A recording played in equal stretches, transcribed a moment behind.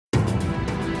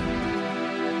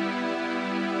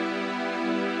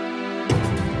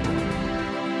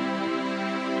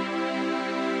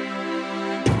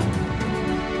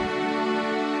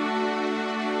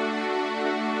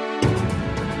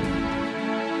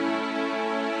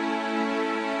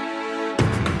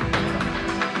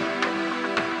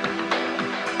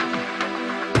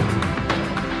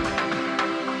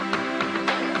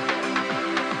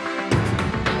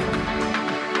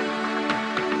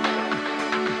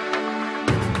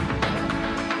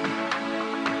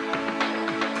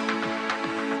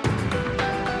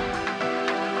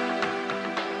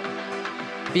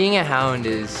Being a hound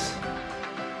is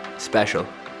special.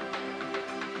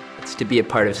 It's to be a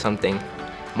part of something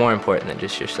more important than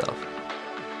just yourself.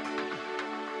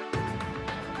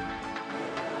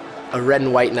 A red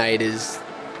and white night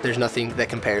there's nothing that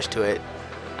compares to it.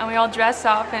 And we all dress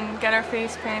up and get our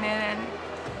face painted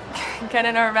and get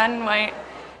in our red and white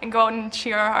and go out and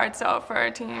cheer our hearts out for our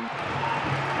team.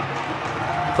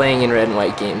 Playing in red and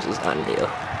white games is unreal.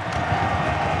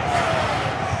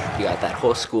 You got that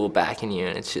whole school backing you,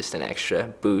 and it's just an extra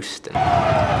boost. It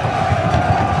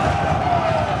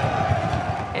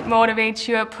motivates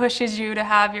you, it pushes you to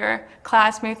have your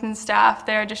classmates and staff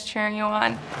there just cheering you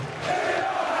on.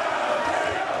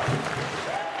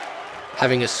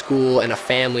 Having a school and a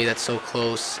family that's so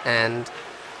close and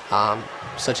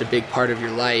such a big part of your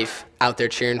life out there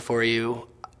cheering for you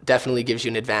definitely gives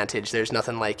you an advantage. There's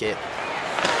nothing like it.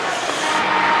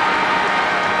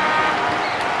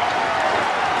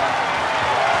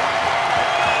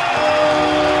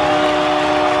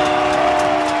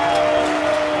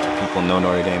 People know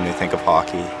Notre Dame, they think of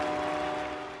hockey,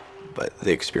 but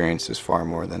the experience is far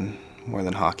more than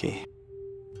hockey.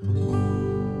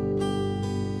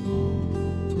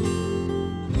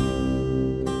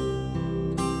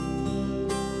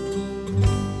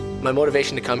 My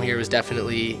motivation to come here was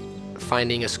definitely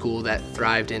finding a school that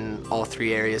thrived in all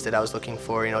three areas that I was looking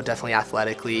for, definitely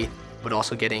athletically, but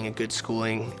also getting a good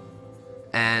schooling,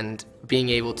 and being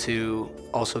able to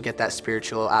also get that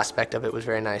spiritual aspect of it was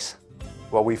very nice.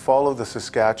 Well, we follow the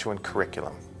Saskatchewan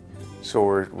curriculum, so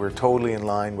we're totally in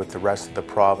line with the rest of the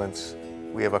province.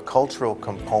 We have a cultural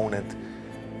component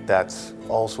that's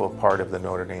also a part of the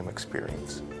Notre Dame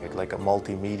experience, like a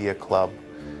multimedia club,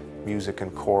 music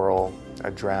and choral,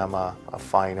 a drama, a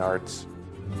fine arts.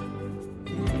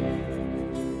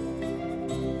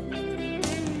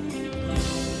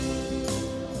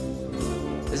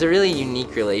 There's a really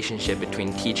unique relationship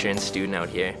between teacher and student out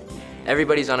here.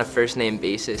 Everybody's on a first-name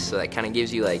basis, so that kind of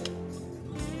gives you it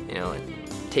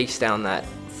takes down that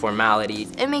formality.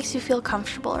 It makes you feel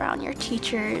comfortable around your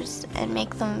teachers and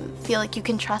make them feel like you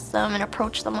can trust them and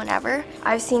approach them whenever.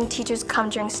 I've seen teachers come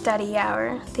during study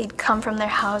hour. They'd come from their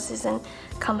houses and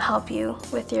come help you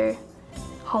with your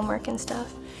homework and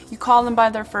stuff. You call them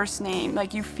by their first name,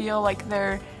 like you feel like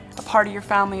they're a part of your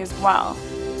family as well.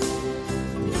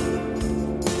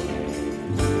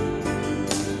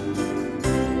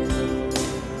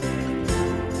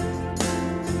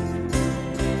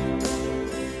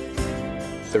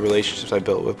 The relationships I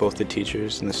built with both the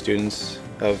teachers and the students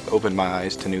have opened my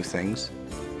eyes to new things.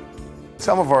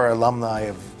 Some of our alumni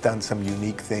have done some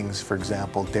unique things. For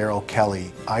example, Daryl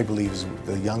Kelly, I believe, is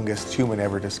the youngest human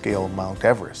ever to scale Mount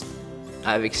Everest.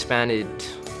 I've expanded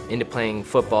into playing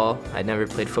football. I'd never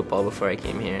played football before I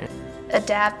came here.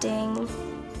 Adapting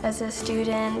as a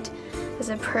student, as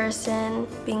a person,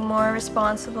 being more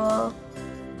responsible.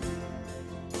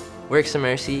 Works of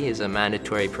Mercy is a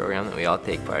mandatory program that we all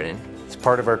take part in. It's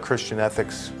part of our Christian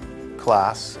ethics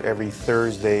class. Every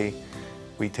Thursday,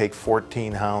 we take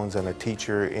 14 hounds and a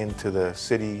teacher into the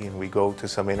city, and we go to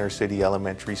some inner city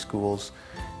elementary schools,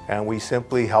 and we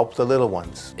simply help the little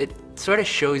ones. It sort of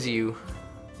shows you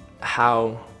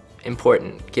how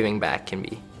important giving back can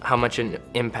be, how much an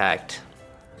impact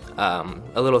a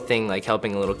little thing like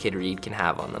helping a little kid read can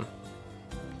have on them.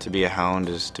 To be a hound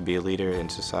is to be a leader in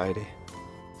society.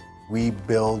 We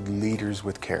build leaders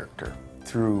with character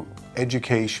through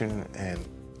education and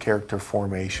character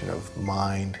formation of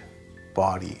mind,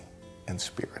 body, and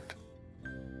spirit.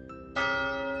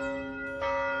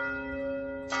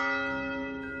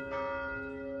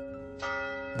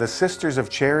 The Sisters of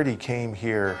Charity came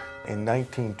here in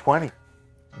 1920.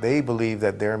 They believed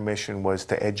that their mission was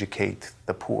to educate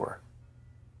the poor.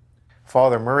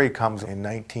 Father Murray comes in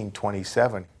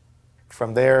 1927.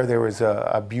 From there was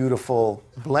a beautiful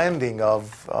blending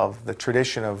of the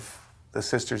tradition of the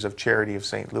Sisters of Charity of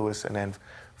St. Louis and then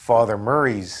Father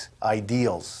Murray's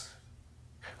ideals.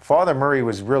 Father Murray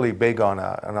was really big on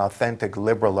an authentic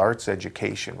liberal arts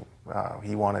education.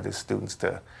 He wanted his students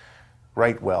to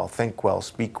write well, think well,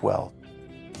 speak well.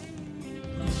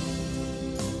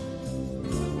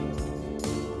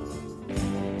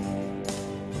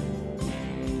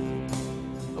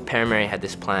 Père Murray had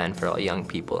this plan for all young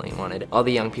people, and he wanted all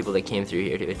the young people that came through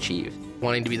here to achieve.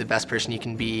 Wanting to be the best person you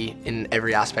can be in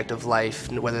every aspect of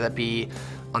life, whether that be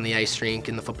on the ice rink,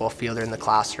 in the football field, or in the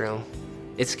classroom.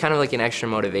 It's kind of like an extra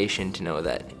motivation to know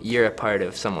that you're a part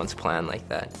of someone's plan like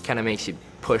that. Kind of makes you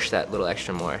push that little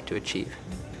extra more to achieve.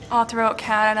 All throughout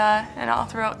Canada and all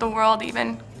throughout the world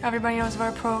even, everybody knows of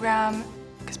our program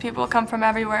because people come from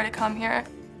everywhere to come here.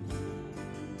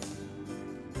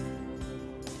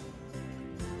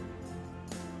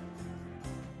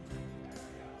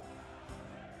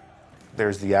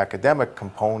 There's the academic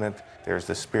component, there's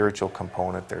the spiritual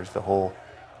component, there's the whole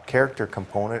character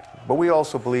component, but we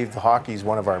also believe the hockey is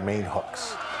one of our main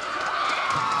hooks.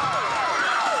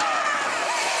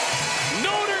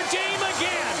 Notre Dame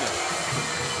again!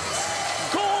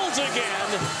 Gold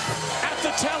again at the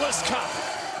TELUS Cup.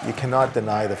 You cannot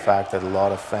deny the fact that a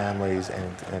lot of families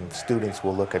and students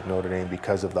will look at Notre Dame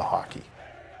because of the hockey.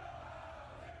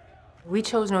 We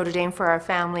chose Notre Dame for our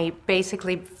family,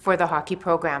 basically for the hockey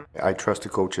program. I trust the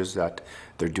coaches that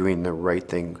they're doing the right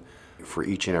thing for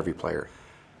each and every player.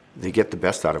 They get the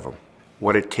best out of them,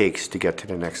 what it takes to get to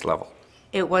the next level.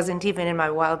 It wasn't even in my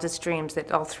wildest dreams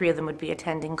that all three of them would be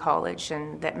attending college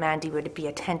and that Mandy would be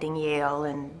attending Yale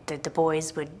and that the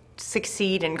boys would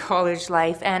succeed in college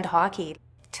life and hockey.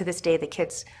 To this day, the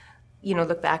kids,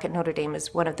 look back at Notre Dame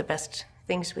as one of the best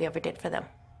things we ever did for them.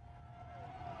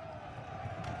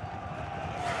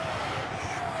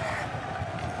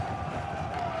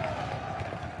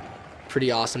 Pretty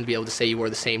awesome to be able to say you wore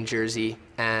the same jersey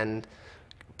and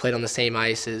played on the same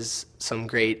ice as some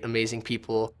great, amazing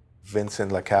people.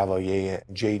 Vincent LeCavalier,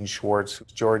 Jaden Schwartz,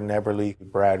 Jordan Eberle,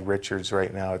 Brad Richards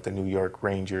right now at the New York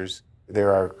Rangers.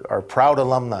 They're our proud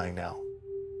alumni now.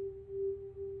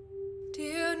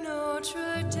 Dear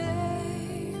Notre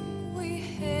Dame, we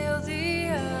hail thee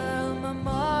alma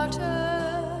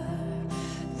mater,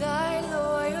 thy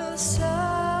loyal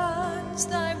sons,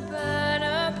 thy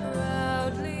banner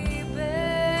proudly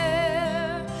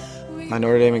bear. My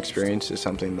Notre Dame experience is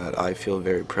something that I feel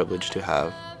very privileged to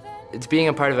have. It's being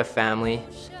a part of a family,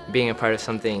 being a part of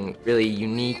something really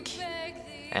unique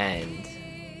and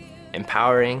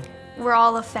empowering. We're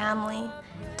all a family.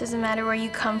 Doesn't matter where you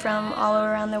come from, all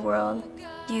around the world,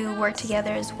 you work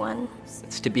together as one.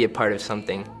 It's to be a part of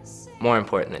something more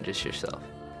important than just yourself.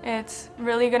 It's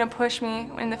really gonna push me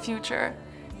in the future,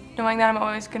 knowing that I'm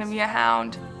always gonna be a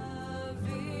Hound.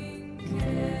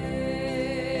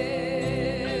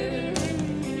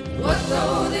 What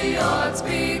though the odds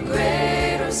be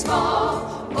great or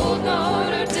small, old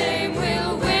Notre Dame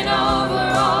will win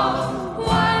over all,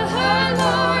 while her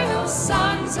loyal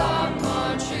sons are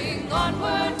marching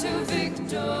onward to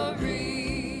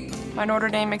victory. My Notre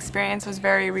Dame experience was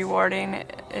very rewarding.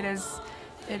 It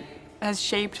has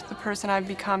shaped the person I've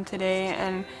become today,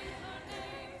 and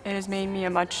it has made me a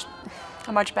much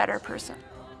better person.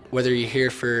 Whether you're here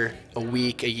for a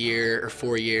week, a year, or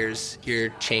 4 years, you're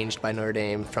changed by Notre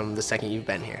Dame from the second you've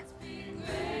been here.